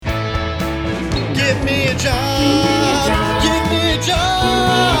Give me a job. Give me a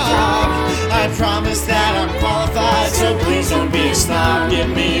job. I promise that I'm qualified, so please don't be a snob. Give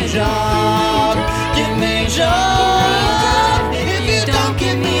me a job. Give me a job. If you don't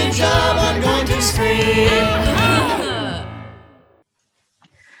give me a job, I'm going to scream.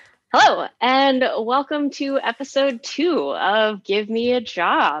 Hello, and welcome to episode 2 of Give Me a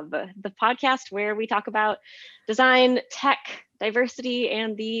Job, the podcast where we talk about design, tech, diversity,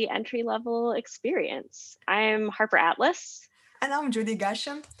 and the entry-level experience. I'm Harper Atlas. And I'm Judy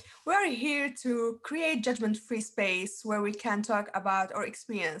Gasham. We are here to create judgment-free space where we can talk about our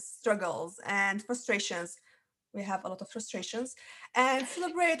experience, struggles, and frustrations. We have a lot of frustrations, and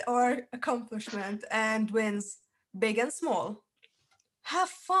celebrate our accomplishment and wins, big and small. Have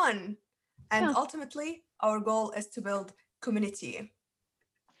fun. And ultimately, our goal is to build community.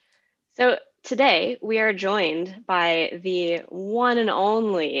 So today we are joined by the one and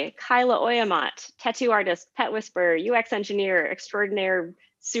only Kyla Oyamat, tattoo artist, pet whisperer, UX engineer, extraordinaire,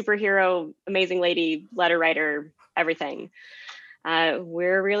 superhero, amazing lady, letter writer, everything.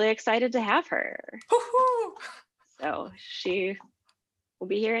 We're really excited to have her. Woo-hoo! So she will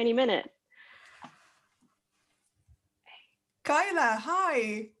be here any minute. Kyla,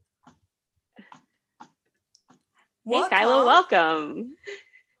 hi. Hey, Kyla, welcome.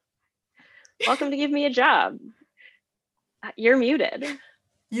 Welcome to Give Me a Job. You're muted.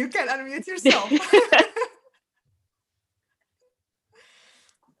 You can unmute yourself.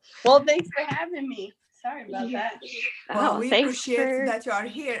 Well, thanks for having me. Sorry about that. Well, we appreciate that you are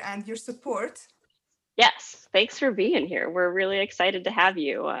here and your support. Yes, thanks for being here. We're really excited to have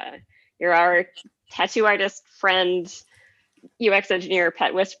you. You're our tattoo artist, friend, UX engineer,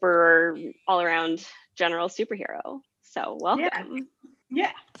 pet whisperer, all around general superhero. So welcome.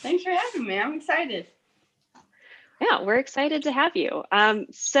 Yeah, thanks for having me. I'm excited. Yeah, we're excited to have you.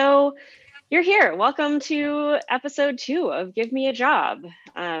 So you're here. Welcome to episode 2 of Give Me a Job,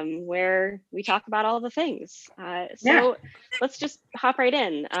 where we talk about all the things. Let's just hop right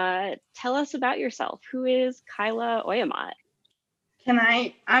in. Tell us about yourself. Who is Kyla Oyamat?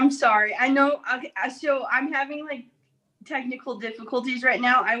 I'm sorry. I know. Okay, so I'm having like technical difficulties right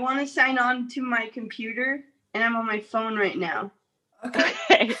now. I want to sign on to my computer and I'm on my phone right now.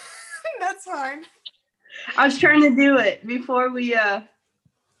 Okay. That's fine. I was trying to do it before we got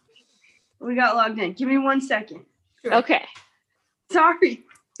logged in. Give me 1 second. Sure. Okay. Sorry.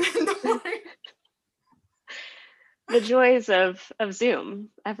 The joys of Zoom.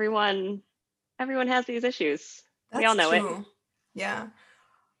 Everyone has these issues. We all know true. it. Yeah.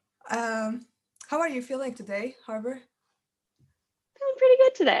 How are you feeling today, Harper? Feeling pretty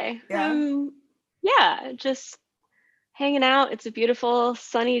good today. Yeah. Just hanging out. It's a beautiful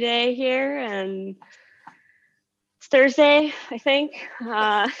sunny day here, and it's Thursday, I think.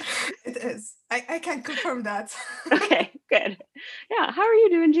 It is. I can confirm that. Okay, good. Yeah, how are you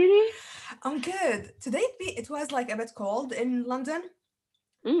doing, Judy? I'm good. Today it was like a bit cold in London.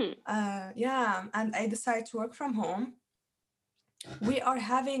 Yeah, and I decided to work from home. We are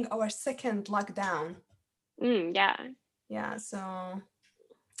having our second lockdown. Yeah, so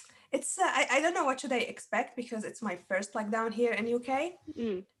it's I don't know what should I expect because it's my first lockdown here in UK.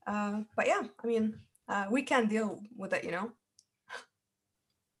 But yeah, I mean, we can deal with it,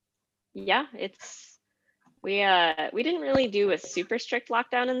 Yeah, we didn't really do a super strict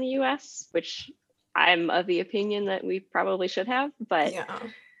lockdown in the US, which I'm of the opinion that we probably should have, but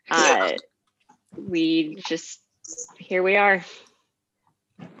we just, here we are.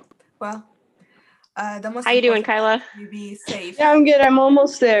 Well, the most how you doing, Kyla? You be safe. Yeah, I'm good. I'm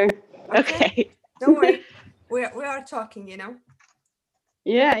almost there. Okay. Don't worry. We are talking,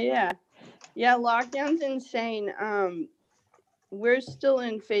 Yeah. Lockdown's insane. We're still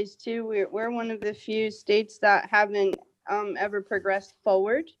in phase 2. We're one of the few states that haven't ever progressed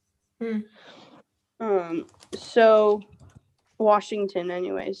forward. So Washington,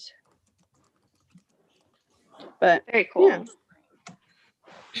 anyways. But very cool. Yeah.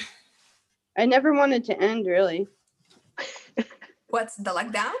 I never wanted to end, really. What's the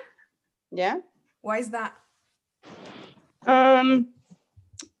lockdown? Yeah. Why is that?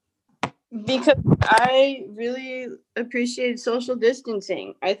 Because I really appreciate social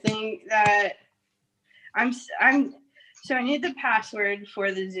distancing. I think that I'm so I need the password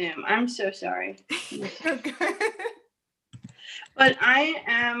for the Zoom. I'm so sorry. Okay. But I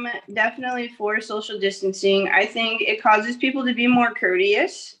am definitely for social distancing. I think it causes people to be more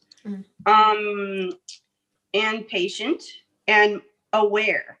courteous, and patient and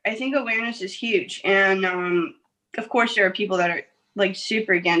aware. I think awareness is huge. And of course there are people that are like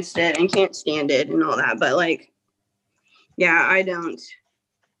super against it and can't stand it and all that. But like, yeah, I don't.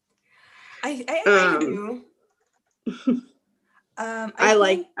 I do. I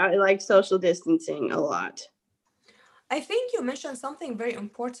like social distancing a lot. I think you mentioned something very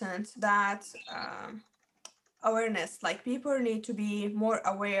important, that awareness, like people need to be more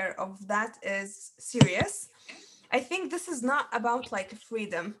aware of that is serious. I think this is not about like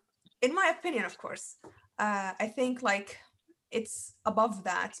freedom, in my opinion, of course. I think like it's above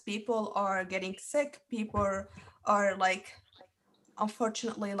that. People are getting sick. People are like,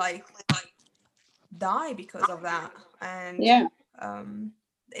 unfortunately, like die because of that, and Yeah.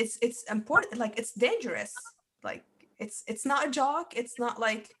 it's important. Like it's dangerous. Like it's not a joke. It's not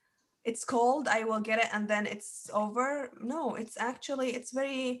like it's cold, I will get it and then it's over. No, it's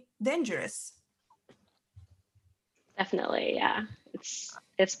very dangerous. Definitely, yeah.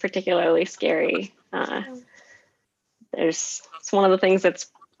 It's particularly scary. It's one of the things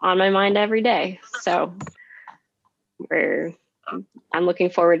that's on my mind every day. So I'm looking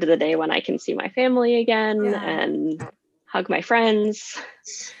forward to the day when I can see my family again and hug my friends.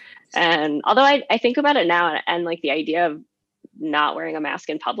 And although I think about it now, and like the idea of not wearing a mask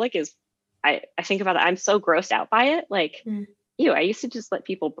in public is, I think about it, I'm so grossed out by it. Like, ew, I used to just let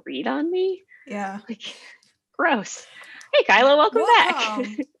people breathe on me. Yeah. Like, gross. Hey, Kyla, welcome back.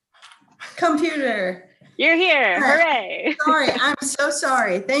 Computer. You're here. Hooray. Sorry, I'm so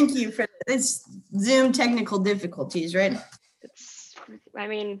sorry. Thank you for this Zoom technical difficulties, right? I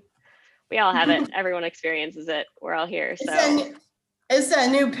mean, we all have it. Everyone experiences it. We're all here. So it's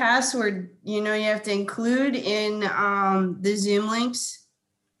that new password, you have to include in the Zoom links.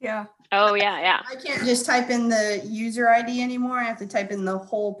 Yeah. Oh, yeah. I can't just type in the user ID anymore. I have to type in the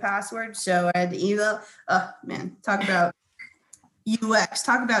whole password. So I had to email. Oh, man, talk about UX.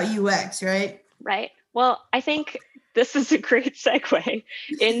 Talk about UX, right? Right. Well, I think this is a great segue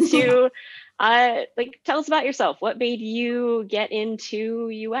into, tell us about yourself. What made you get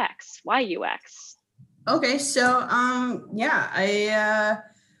into UX? Why UX? Okay, so I've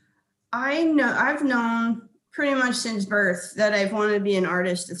known pretty much since birth that I've wanted to be an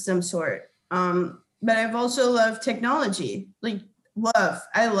artist of some sort. But I've also loved technology. I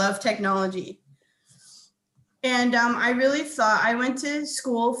love technology. And I really thought, I went to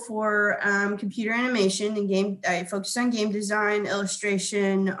school for computer animation and game. I focused on game design,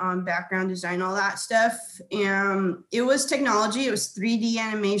 illustration, background design, all that stuff. And it was technology. It was 3D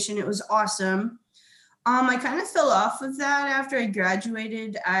animation. It was awesome. I kind of fell off of that after I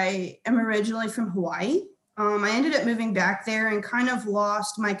graduated. I am originally from Hawaii. I ended up moving back there and kind of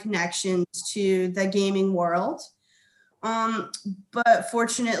lost my connections to the gaming world. But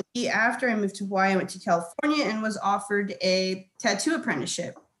fortunately, after I moved to Hawaii, I went to California and was offered a tattoo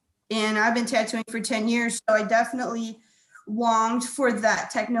apprenticeship. And I've been tattooing for 10 years. So I definitely longed for that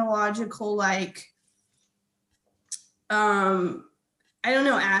technological,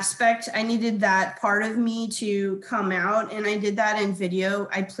 aspect. I needed that part of me to come out. And I did that in video.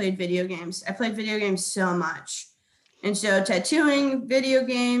 I played video games. I played video games so much. And so tattooing, video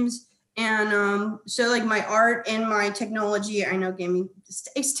games, and so like my art and my technology, I know gaming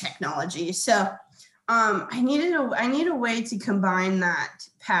is technology. So I needed a way to combine that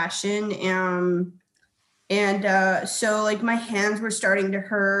passion. So like my hands were starting to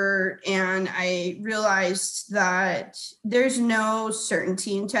hurt, and I realized that there's no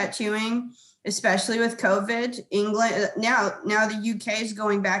certainty in tattooing, especially with COVID. England now the UK is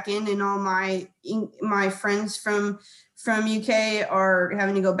going back in, and all my friends from UK are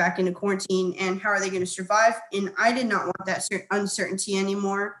having to go back into quarantine, and how are they going to survive? And I did not want that uncertainty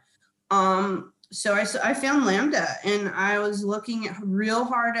anymore. So I found Lambda, and I was looking real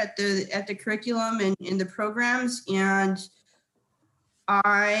hard at the curriculum and in the programs, and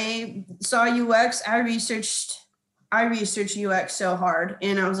I saw UX. I researched UX so hard,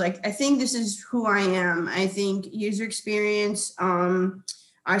 and I was like, I think this is who I am. I think user experience.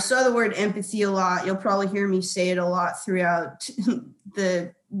 I saw the word empathy a lot. You'll probably hear me say it a lot throughout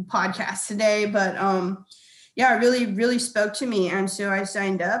the podcast today, but it really, really spoke to me. And so I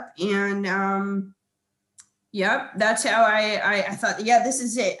signed up, and that's how I thought, this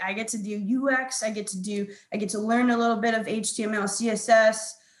is it. I get to do UX. I get to learn a little bit of HTML,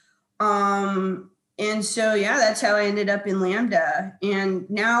 CSS. And so, that's how I ended up in Lambda. And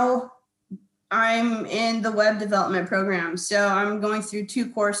now I'm in the web development program. So I'm going through 2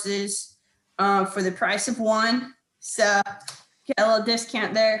 courses for the price of 1. So get a little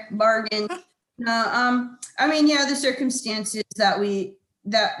discount there, bargain. The circumstances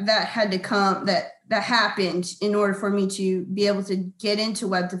that had to come, that happened in order for me to be able to get into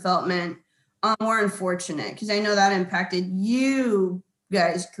web development were unfortunate, because I know that impacted you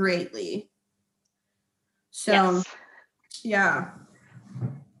guys greatly. So, yes. Yeah.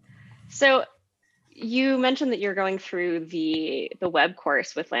 So you mentioned that you're going through the web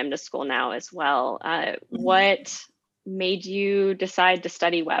course with Lambda School now as well. What made you decide to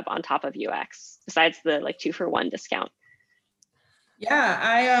study web on top of UX besides the like 2-for-1 discount?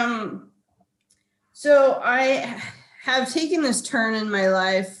 Yeah, so I have taken this turn in my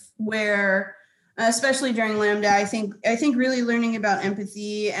life where, especially during Lambda, I think really learning about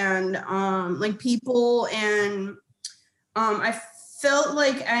empathy and like people, and I felt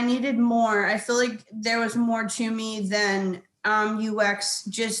like I needed more. I feel like there was more to me than UX,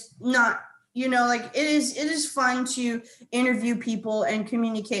 just not, like it is fun to interview people and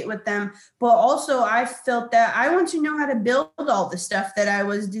communicate with them, but also I felt that I want to know how to build all the stuff that I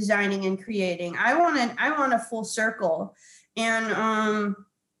was designing and creating. I want a full circle. And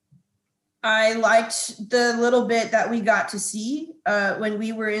I liked the little bit that we got to see when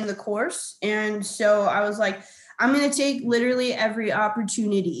we were in the course. And so I was like, I'm going to take literally every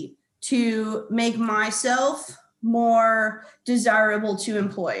opportunity to make myself more desirable to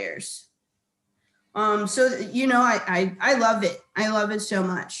employers. So, I love it. I love it so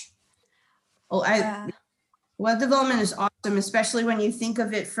much. Web development is awesome, especially when you think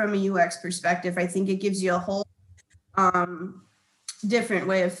of it from a UX perspective. I think it gives you a whole different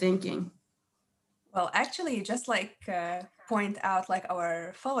way of thinking. Well, actually, just like point out like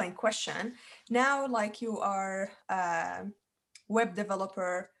our following question, now like you are a web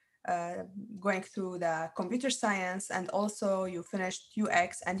developer going through the computer science, and also you finished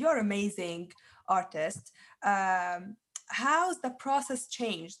UX, and you're an amazing artist. How's the process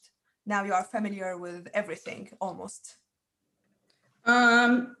changed? Now you are familiar with everything almost.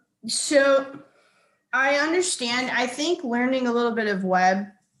 So I understand. I think learning a little bit of web,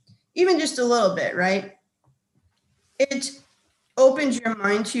 even just a little bit, right? It opens your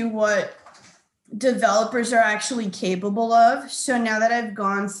mind to what developers are actually capable of. So now that I've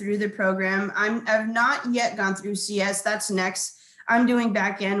gone through the program, I've not yet gone through CS. That's next. I'm doing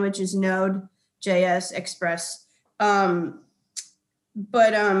backend, which is Node, JS, Express. But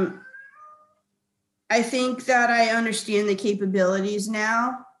I think that I understand the capabilities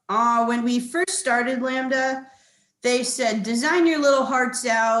now. When we first started Lambda, they said, design your little hearts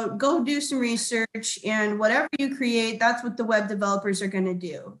out, go do some research, and whatever you create, that's what the web developers are going to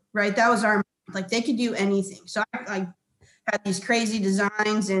do, right? That was our, like, they could do anything. So I had these crazy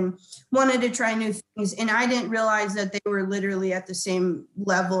designs and wanted to try new things. And I didn't realize that they were literally at the same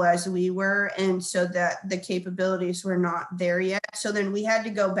level as we were. And so that the capabilities were not there yet. So then we had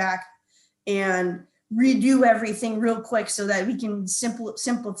to go back and redo everything real quick so that we can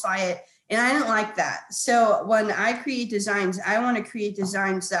simplify it. And I didn't like that. So when I create designs, I want to create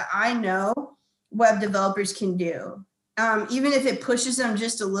designs that I know web developers can do. Even if it pushes them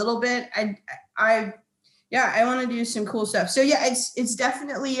just a little bit, I want to do some cool stuff. So yeah, it's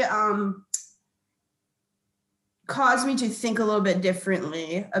definitely caused me to think a little bit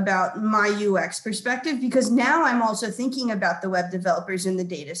differently about my UX perspective, because now I'm also thinking about the web developers and the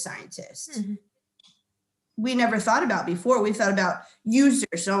data scientists. Mm-hmm. We never thought about before. We thought about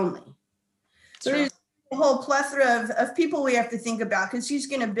users only. So there's a whole plethora of people we have to think about, because who's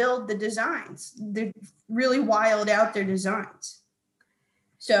going to build the designs? They're really wild out their designs.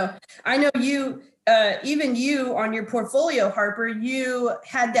 So I know you, even you on your portfolio, Harper, you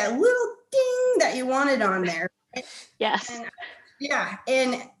had that little ding that you wanted on there. Right? Yes.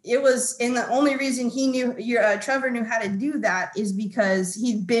 And it was, and the only reason he knew, Trevor knew how to do that is because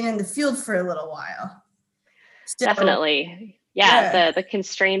he'd been in the field for a little while. So, definitely. Yeah. The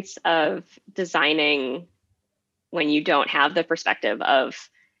constraints of designing when you don't have the perspective of,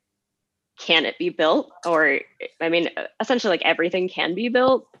 can it be built? Or, I mean, essentially like everything can be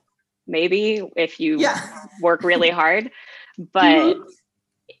built, maybe if you work really hard, but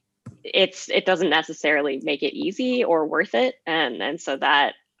it doesn't necessarily make it easy or worth it. And so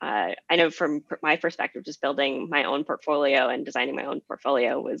that, I know from my perspective, just building my own portfolio and designing my own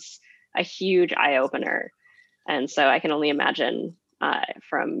portfolio was a huge eye opener. And so I can only imagine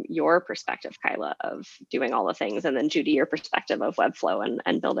from your perspective, Kyla, of doing all the things, and then Judy, your perspective of Webflow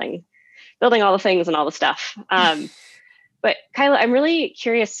and building all the things and all the stuff. But Kyla, I'm really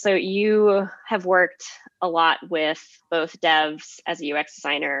curious. So you have worked a lot with both devs as a UX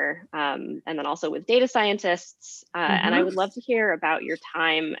designer, and then also with data scientists. And I would love to hear about your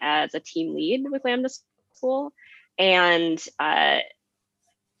time as a team lead with Lambda School. And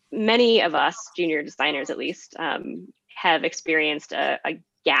many of us, junior designers at least, have experienced a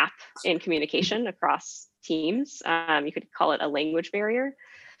gap in communication across teams. You could call it a language barrier.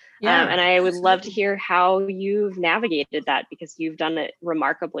 Yeah, and I would love to hear how you've navigated that, because you've done it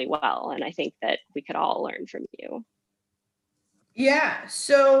remarkably well. And I think that we could all learn from you. Yeah.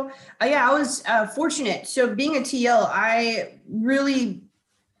 So I was fortunate. So being a TL, I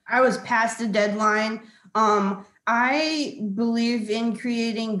was past the deadline. I believe in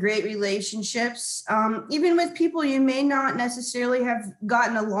creating great relationships, even with people you may not necessarily have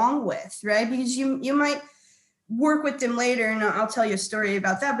gotten along with, right? Because you might work with them later, and I'll tell you a story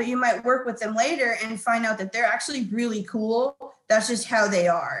about that, but you might work with them later and find out that they're actually really cool. That's just how they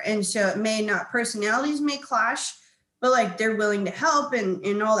are. And so it may not, personalities may clash, but like they're willing to help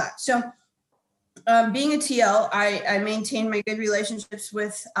and all that. So being a TL, I maintain my good relationships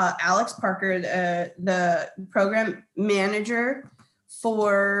with Alex Parker, the program manager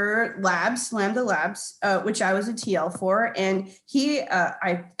for Lambda Labs, which I was a TL for. And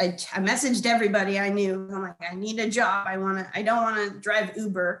I messaged everybody I knew. I'm like, I need a job. I don't want to drive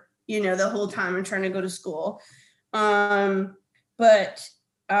Uber, the whole time I'm trying to go to school. But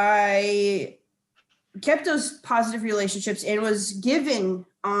I kept those positive relationships and was given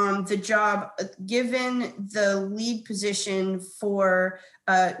given the lead position for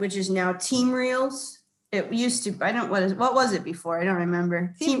which is now Team Reels. It used to, what was it before? I don't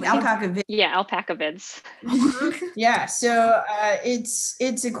remember. Team Alpaca Vids. Yeah, Alpaca Vids. Yeah, so it's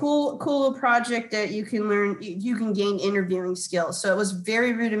a cool little project that you can learn, you can gain interviewing skills. So it was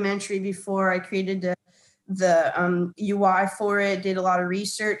very rudimentary before I created the UI for it, did a lot of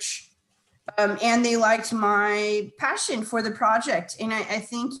research. And they liked my passion for the project. And I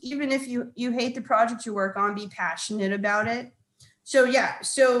think even if you hate the project you work on, be passionate about it. So yeah,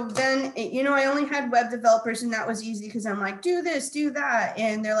 so then, I only had web developers, and that was easy because I'm like, do this, do that.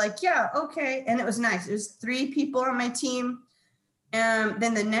 And they're like, yeah, okay. And it was nice. It was 3 people on my team. And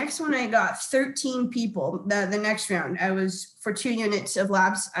then the next one, I got 13 people. The next round, I was for 2 units of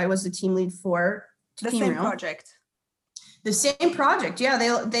labs. I was the team lead for the same project. The same project. Yeah,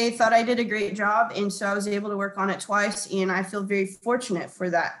 they thought I did a great job. And so I was able to work on it twice. And I feel very fortunate for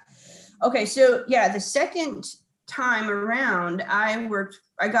that. Okay, so yeah, the second time around, I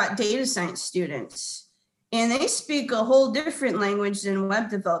got data science students. And they speak a whole different language than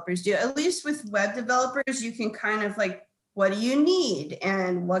web developers do. At least with web developers, you can kind of like, what do you need?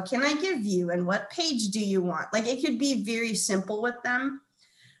 And what can I give you? And what page do you want? Like, it could be very simple with them.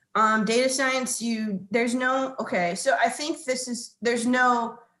 Data science, so I think there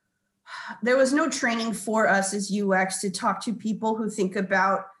was no training for us as UX to talk to people who think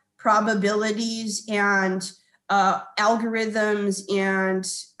about probabilities and algorithms, and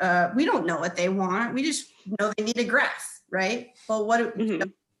we don't know what they want. We just know they need a graph, right? Well,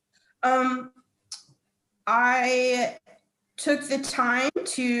 I took the time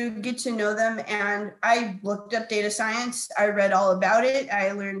to get to know them, and I looked up data science. I read all about it.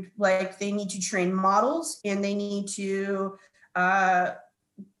 I learned like they need to train models, and they need to have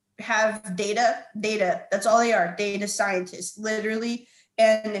data. That's all they are, data scientists, literally.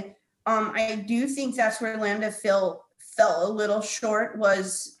 And I do think that's where Lambda fell a little short,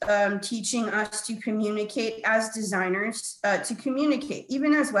 was teaching us to communicate as designers, to communicate,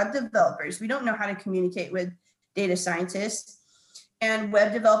 even as web developers. We don't know how to communicate with data scientists, and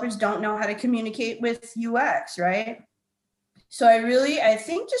web developers don't know how to communicate with UX, right? So I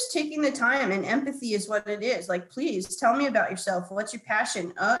think just taking the time, and empathy is what it is. Like, please tell me about yourself. What's your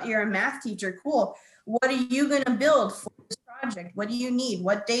passion? Oh, you're a math teacher. Cool. What are you going to build for this project? What do you need?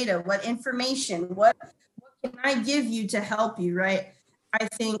 What data? What information? What can I give you to help you, right? I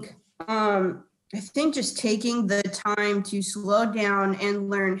think just taking the time to slow down and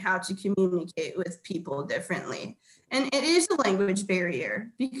learn how to communicate with people differently. And it is a language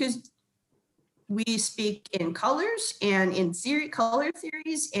barrier because we speak in colors and in color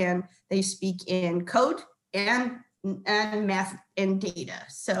theories, and they speak in code and math and data.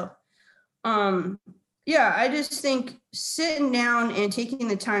 So I just think sitting down and taking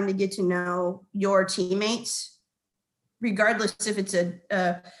the time to get to know your teammates, regardless if it's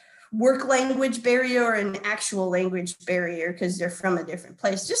a work language barrier or an actual language barrier because they're from a different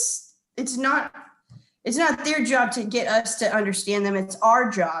place. Just it's not their job to get us to understand them. It's our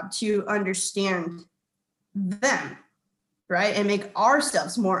job to understand them, right? And make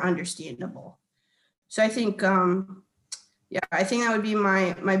ourselves more understandable. So I think I think that would be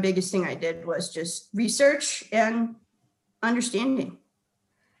my biggest thing I did, was just research and understanding.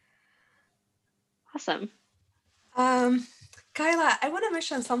 Awesome. Kyla, I want to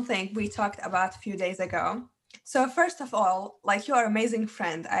mention something we talked about a few days ago. So first of all, like, you are an amazing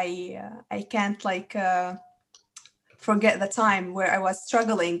friend. I can't forget the time where I was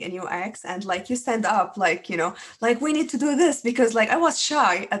struggling in UX, and like you stand up, like, like, we need to do this, because like I was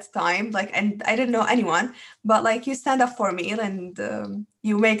shy at the time, like, and I didn't know anyone, but like you stand up for me, and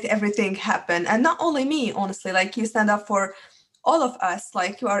you make everything happen. And not only me, honestly, like you stand up for all of us.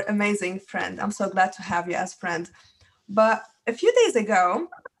 Like, you are amazing friend. I'm so glad to have you as friend. But a few days ago,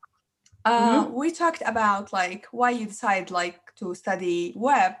 we talked about like why you decide like to study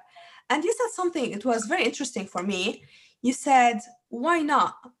web, and you said something. It was very interesting for me. You said, "Why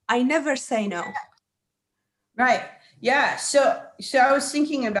not? I never say no." Right. Yeah. So I was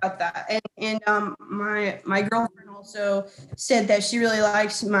thinking about that, and my girlfriend also said that she really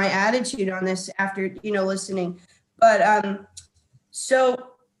likes my attitude on this after listening. But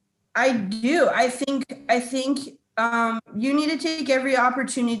so I do. I think you need to take every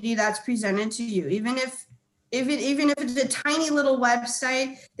opportunity that's presented to you, even if it's a tiny little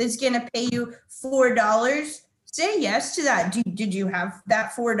website that's going to pay you $4. Say yes to that. Did you have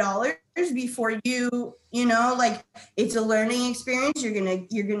that $4 before like, it's a learning experience. You're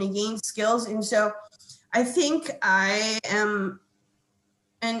gonna gain skills, and so I think I am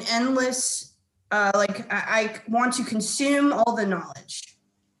an endless I want to consume all the knowledge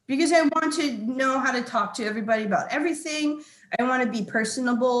because I want to know how to talk to everybody about everything. I want to be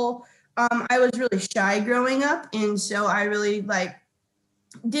personable. I was really shy growing up, and so I really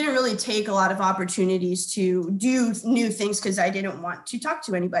didn't really take a lot of opportunities to do new things because I didn't want to talk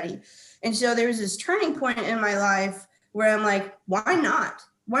to anybody. And so there was this turning point in my life where I'm like, why not?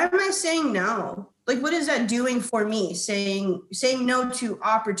 Why am I saying no? Like, what is that doing for me? Saying no to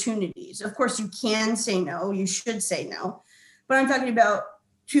opportunities. Of course, you can say no. You should say no. But I'm talking about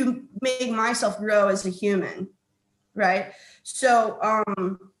to make myself grow as a human, right? So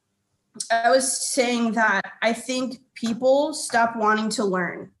I was saying that I think people stop wanting to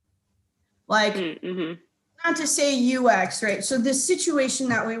learn. Like, not to say UX, right? So the situation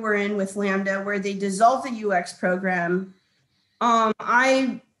that we were in with Lambda, where they dissolved the UX program,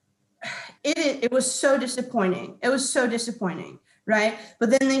 it was so disappointing. It was so disappointing, right? But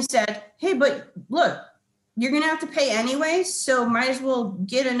then they said, hey, but look, you're going to have to pay anyway, so might as well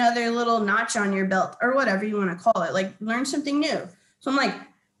get another little notch on your belt, or whatever you want to call it, like learn something new. So I'm like,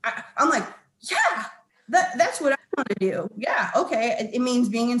 yeah, that's what I want to do. Yeah, okay. It means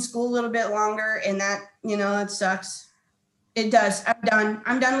being in school a little bit longer, and that, that sucks. It does.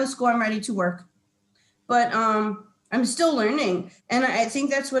 I'm done with school. I'm ready to work. But I'm still learning. And I think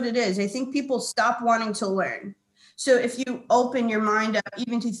that's what it is. I think people stop wanting to learn. So if you open your mind up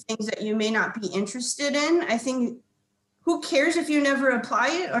even to things that you may not be interested in, I think, who cares if you never apply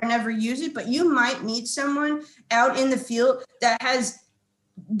it or never use it, but you might meet someone out in the field that has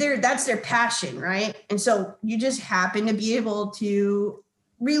that's their passion, right? And so you just happen to be able to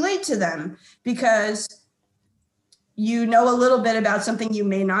relate to them because you know a little bit about something you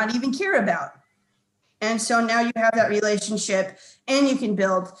may not even care about. And so now you have that relationship, and you can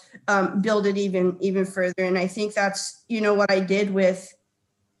build it even further. And I think that's, what I did with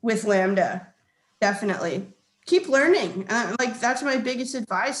Lambda. Definitely keep learning. That's my biggest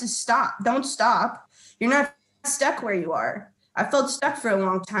advice is stop. Don't stop. You're not stuck where you are. I felt stuck for a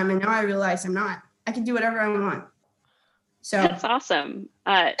long time, and now I realize I'm not. I can do whatever I want. So that's awesome.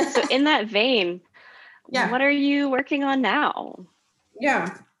 So in that vein, what are you working on now?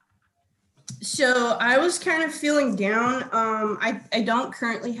 Yeah. So I was kind of feeling down. I don't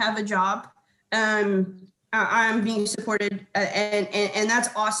currently have a job. I'm being supported, and that's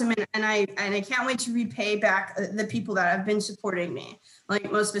awesome. And I can't wait to repay back the people that have been supporting me,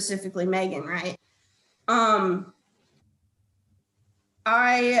 like most specifically Megan, right?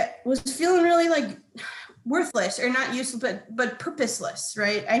 I was feeling really worthless, or not useless, but purposeless,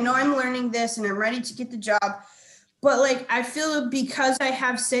 right? I know I'm learning this and I'm ready to get the job, but I feel because I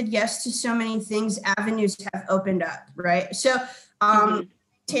have said yes to so many things, avenues have opened up, right? So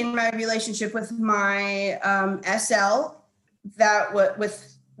maintain my relationship with my SL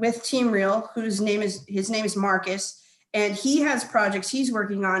with Team Real, his name is Marcus, and he has projects he's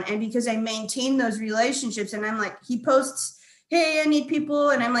working on. And because I maintain those relationships, and I'm like, he posts, hey, I need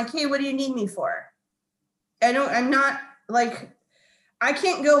people, and I'm like, hey, what do you need me for? I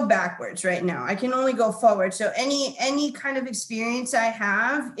can't go backwards right now. I can only go forward. So any kind of experience I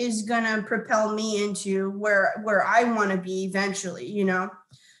have is gonna propel me into where I want to be eventually,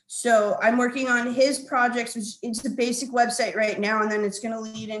 So I'm working on his projects, which it's a basic website right now, and then it's gonna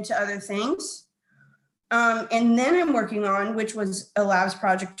lead into other things. And then I'm working on, which was a Labs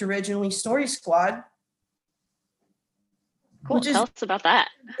project originally, Story Squad. Cool. Tell us about that.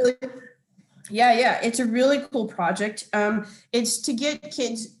 Really, yeah, it's a really cool project. It's to get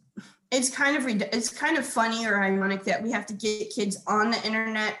kids. It's kind of funny or ironic that we have to get kids on the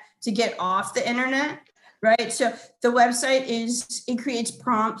internet to get off the internet, right? So the website it creates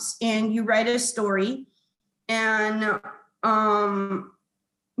prompts, and you write a story, and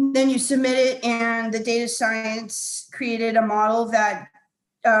then you submit it, and the data science created a model that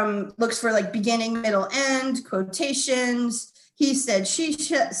looks for like beginning, middle, end, quotations, he said, she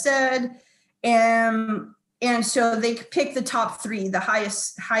said, and so they pick the top 3, the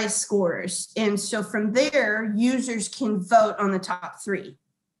highest scores. And so from there, users can vote on the top 3.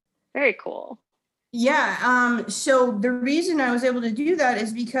 Very cool. Yeah. So the reason I was able to do that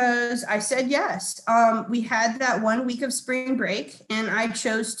is because I said yes. We had that 1 week of spring break, and I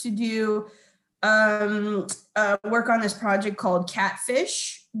chose to do work on this project called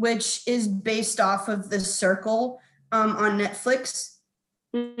Catfish, which is based off of The Circle on Netflix.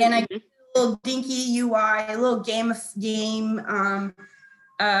 Mm-hmm. And I did a little dinky UI, a little game thing, and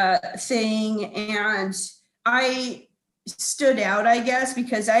I stood out, I guess,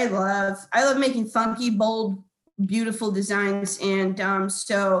 because I love making funky, bold, beautiful designs. And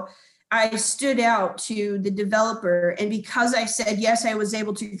so I stood out to the developer. And because I said yes, I was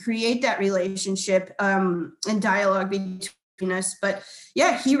able to create that relationship and dialogue between us. But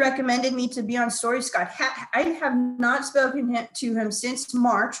yeah, he recommended me to be on StoryScott. I have not spoken to him since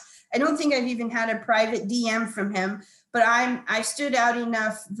March. I don't think I've even had a private DM from him, but I stood out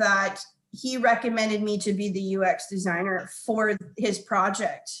enough that he recommended me to be the UX designer for his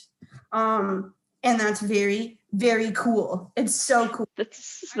project. And that's very, very cool. It's so cool.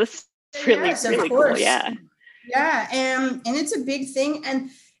 That's really, yes, really cool. Yeah. Yeah. And it's a big thing. And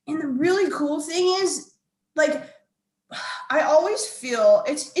the really cool thing is, like, I always feel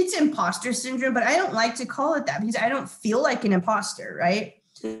it's imposter syndrome, but I don't like to call it that because I don't feel like an imposter, right?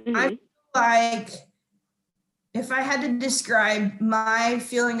 Mm-hmm. I feel like if I had to describe my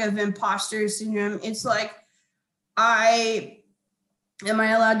feeling of imposter syndrome, it's like am I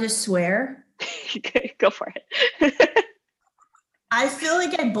allowed to swear? Go for it. I feel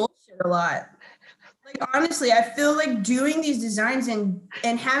like I bullshit a lot. Like, honestly, I feel like doing these designs and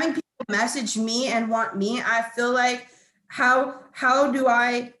having people message me and want me, I feel like how do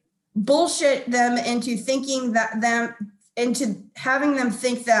I bullshit them into thinking into having them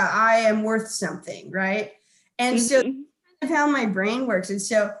think that I am worth something, right? And so that's kind of how my brain works. And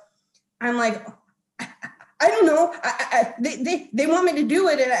so I'm like, I don't know. They want me to do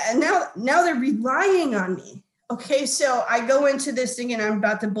it, and now they're relying on me. Okay, so I go into this thing and I'm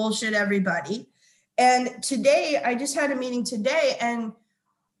about to bullshit everybody. And today, I just had a meeting today, and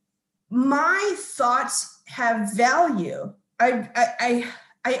my thoughts have value. I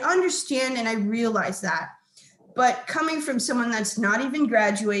understand and I realize that. But coming from someone that's not even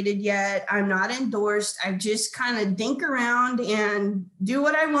graduated yet, I'm not endorsed. I just kind of dink around and do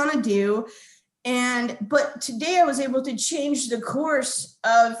what I want to do. But today I was able to change the course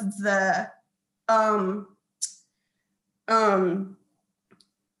of the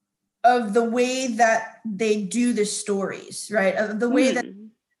way that they do the stories, right? Of the way that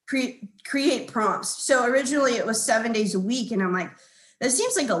create prompts. So originally it was 7 days a week, and I'm like, that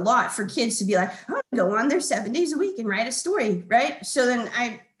seems like a lot for kids to be like, oh, go on there 7 days a week and write a story, right? So then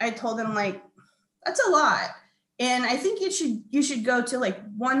I told them, like, that's a lot. And I think you should go to like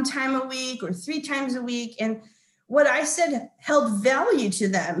 1 time a week or 3 times a week. And what I said held value to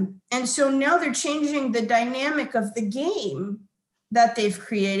them. And so now they're changing the dynamic of the game that they've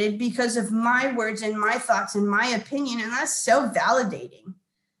created because of my words and my thoughts and my opinion. And that's so validating.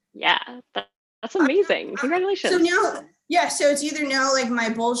 Yeah, that's amazing. Congratulations. So now, yeah, so it's either now like my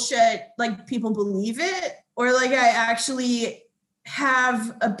bullshit, like people believe it, or like I actually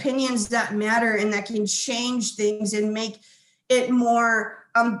have opinions that matter and that can change things and make it more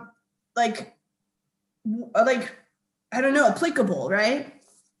like I don't know, applicable, right?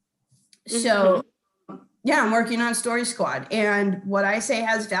 Mm-hmm. So yeah, I'm working on Story Squad, and what I say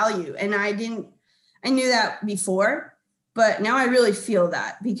has value. And I knew that before, but now I really feel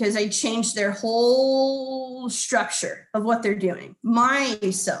that because I changed their whole structure of what they're doing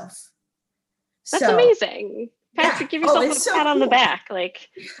myself. That's amazing. Patrick, give yourself a pat on the back. Like,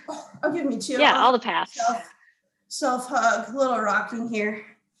 I'll give me 2. Yeah, all the pats. Self hug, a little rocking here.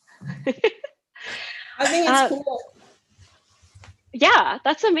 I think it's cool. Yeah,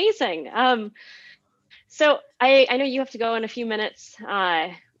 that's amazing. So I know you have to go in a few minutes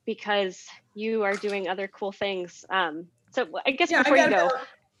because you are doing other cool things. So I guess before you go,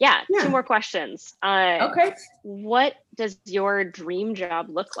 2 more questions. Okay. What does your dream job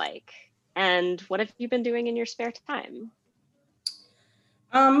look like? And what have you been doing in your spare time?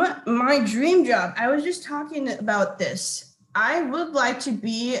 My dream job, I was just talking about this. I would like to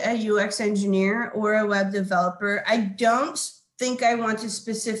be a UX engineer or a web developer. I don't think I want to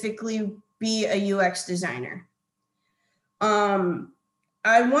specifically be a UX designer.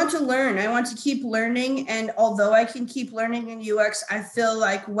 I want to learn. I want to keep learning. And although I can keep learning in UX, I feel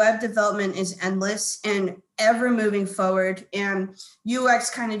like web development is endless and ever moving forward. And UX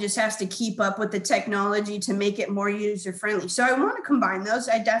kind of just has to keep up with the technology to make it more user friendly. So I want to combine those.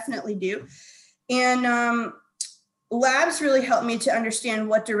 I definitely do. And labs really helped me to understand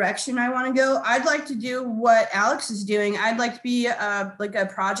what direction I want to go. I'd like to do what Alex is doing. I'd like to be like a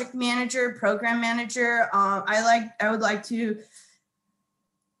project manager, program manager. I would like to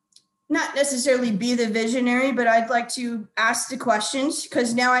not necessarily be the visionary, but I'd like to ask the questions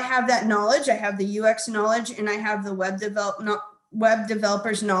because now I have that knowledge. I have the UX knowledge and I have the web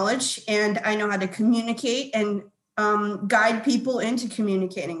developers knowledge, and I know how to communicate and guide people into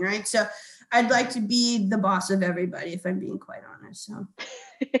communicating, right? So I'd like to be the boss of everybody, if I'm being quite honest. So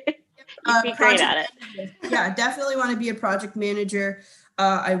You'd be great at it. Yeah, definitely want to be a project manager.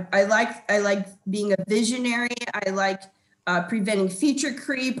 I like being a visionary. I like preventing feature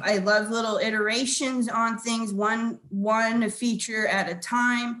creep. I love little iterations on things, one feature at a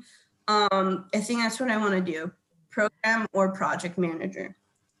time. I think that's what I want to do, program or project manager.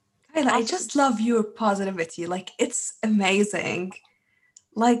 Kyla, I just love your positivity. Like, it's amazing.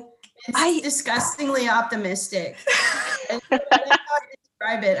 Like, it's disgustingly optimistic. That's how I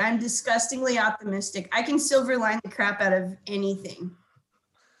describe it. I'm disgustingly optimistic. I can silver line the crap out of anything.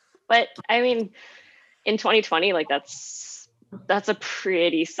 But I mean, in 2020, like that's a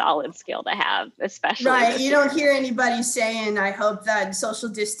pretty solid skill to have, especially. Right. You don't hear anybody saying, I hope that social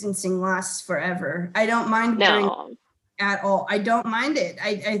distancing lasts forever. I don't mind wearing it at all. I don't mind it.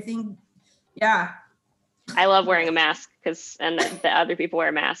 I think, yeah. I love wearing a mask and the other people wear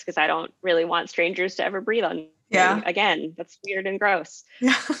a mask because I don't really want strangers to ever breathe on me. Again, that's weird and gross.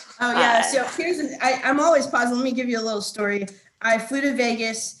 Yeah. Oh yeah. So I'm always pausing. Let me give you a little story. I flew to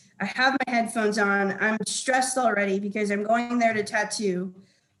Vegas. I have my headphones on. I'm stressed already because I'm going there to tattoo.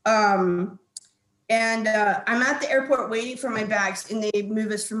 And I'm at the airport waiting for my bags, and they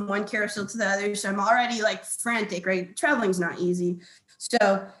move us from one carousel to the other. So I'm already like frantic, right? Traveling's not easy.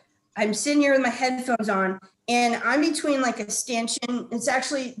 So I'm sitting here with my headphones on, and I'm between like a stanchion. It's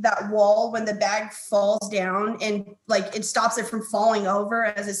actually that wall when the bag falls down and like it stops it from falling over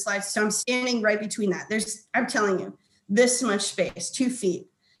as it slides. So I'm standing right between that. I'm telling you, this much space, 2 feet.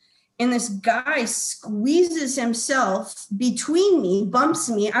 And this guy squeezes himself between me, bumps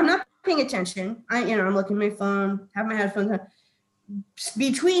me. I'm not paying attention. I'm looking at my phone, have my headphones on.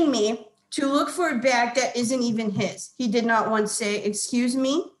 Between me to look for a bag that isn't even his. He did not once say, excuse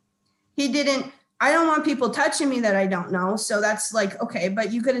me. He didn't. I don't want people touching me that I don't know. So that's like, okay,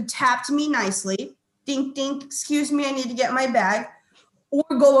 but you could have tapped me nicely. Dink, dink, excuse me, I need to get my bag. Or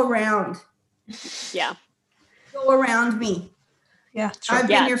go around. Yeah. Go around me. Yeah. Sure. I've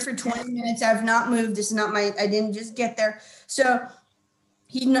been here for 20 minutes. I've not moved. This is not I didn't just get there. So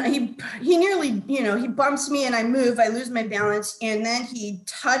he nearly, he bumps me and I move. I lose my balance. And then he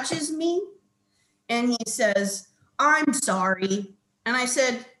touches me and he says, I'm sorry. And I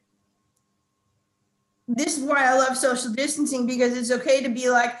said, this is why I love social distancing, because it's okay to be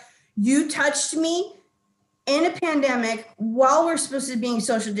like, you touched me in a pandemic while we're supposed to be being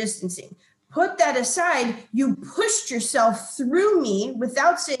social distancing. Put that aside. You pushed yourself through me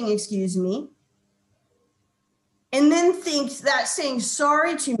without saying, excuse me. And then think that saying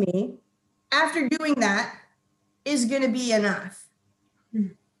sorry to me after doing that is going to be enough.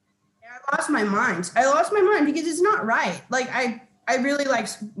 I lost my mind. Because it's not right. Like I really like,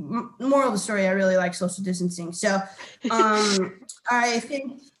 moral of the story, I really like social distancing. So I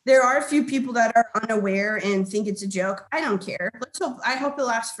think there are a few people that are unaware and think it's a joke. I don't care. I hope it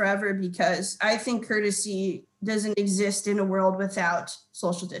lasts forever, because I think courtesy doesn't exist in a world without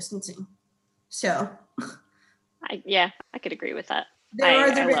social distancing. So I could agree with that. There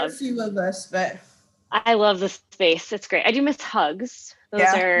are very few of us, but I love the space. It's great. I do miss hugs. Those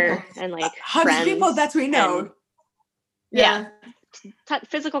are, and like hugs friends, people that we know.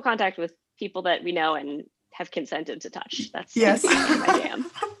 Physical contact with people that we know and have consented to touch. That's yes. my jam.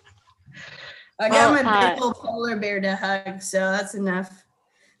 I got my big old polar bear to hug, so that's enough.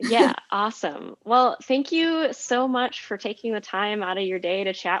 Yeah, awesome. Well, thank you so much for taking the time out of your day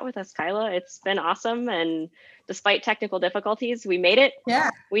to chat with us, Kyla. It's been awesome, and despite technical difficulties, we made it. Yeah,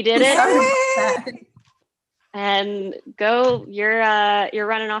 we did it. And you're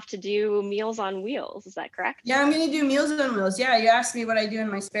running off to do Meals on Wheels. Is that correct? Yeah, I'm going to do Meals on Wheels. Yeah, you asked me what I do in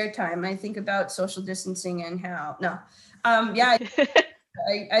my spare time. I think about social distancing and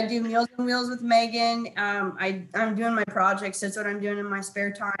I do Meals on Wheels with Megan. I'm doing my projects. That's what I'm doing in my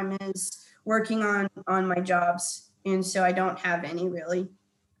spare time, is working on my jobs. And so I don't have any really.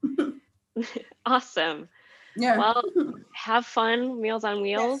 Awesome. Yeah. Well, have fun, Meals on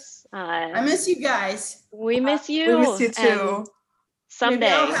Wheels. I miss you guys. We miss you. We miss you and too.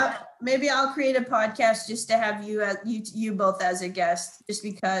 Someday. Maybe I'll create a podcast just to have you both as a guest, just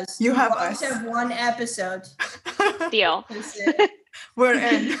because You have always us. have one episode. Deal. That's it. We're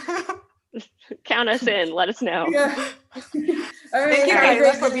in. Count us in. Let us know. Yeah. All right. Thank you, have a Kyla,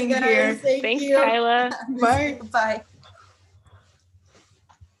 great for day, being guys. here. Thanks, you. Kyla. Bye. Bye.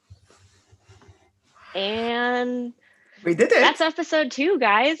 And We did it. that's episode 2,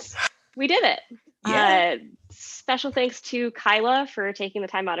 guys. We did it. Yeah. Special thanks to Kyla for taking the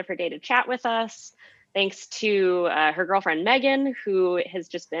time out of her day to chat with us. Thanks to her girlfriend, Megan, who has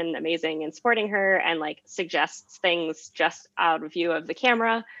just been amazing in supporting her and like suggests things just out of view of the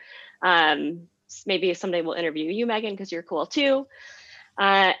camera. Maybe someday we'll interview you, Megan, because you're cool too.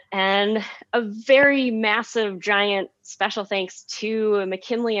 And a very massive, giant special thanks to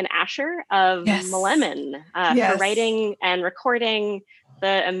McKinley and Asher of Yes. Melemon for Yes. writing and recording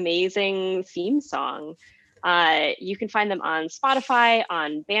the amazing theme song. You can find them on Spotify,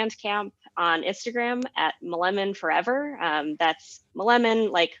 on Bandcamp, on Instagram at Melemon Forever. That's Melemon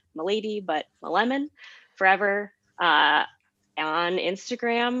like Milady, but Melemon Forever. On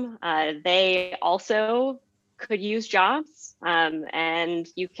Instagram, they also could use jobs, and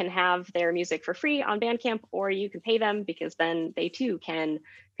you can have their music for free on Bandcamp, or you can pay them, because then they too can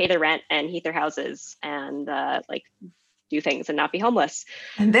pay their rent and heat their houses and like do things and not be homeless.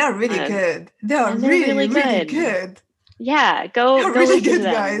 And they're really good. They are and they're really, really really good. good. Yeah, go They're go really listen to good,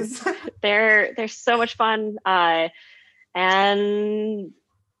 them. guys. They're so much fun. And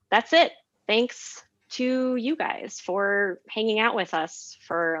that's it. Thanks to you guys for hanging out with us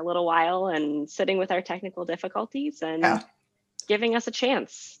for a little while and sitting with our technical difficulties and giving us a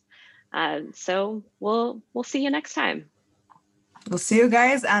chance. So we'll see you next time. We'll see you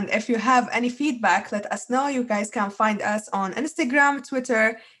guys. And if you have any feedback, let us know. You guys can find us on Instagram,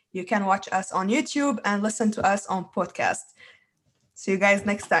 Twitter. You can watch us on YouTube and listen to us on podcast. See you guys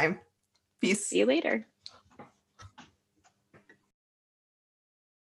next time. Peace. See you later.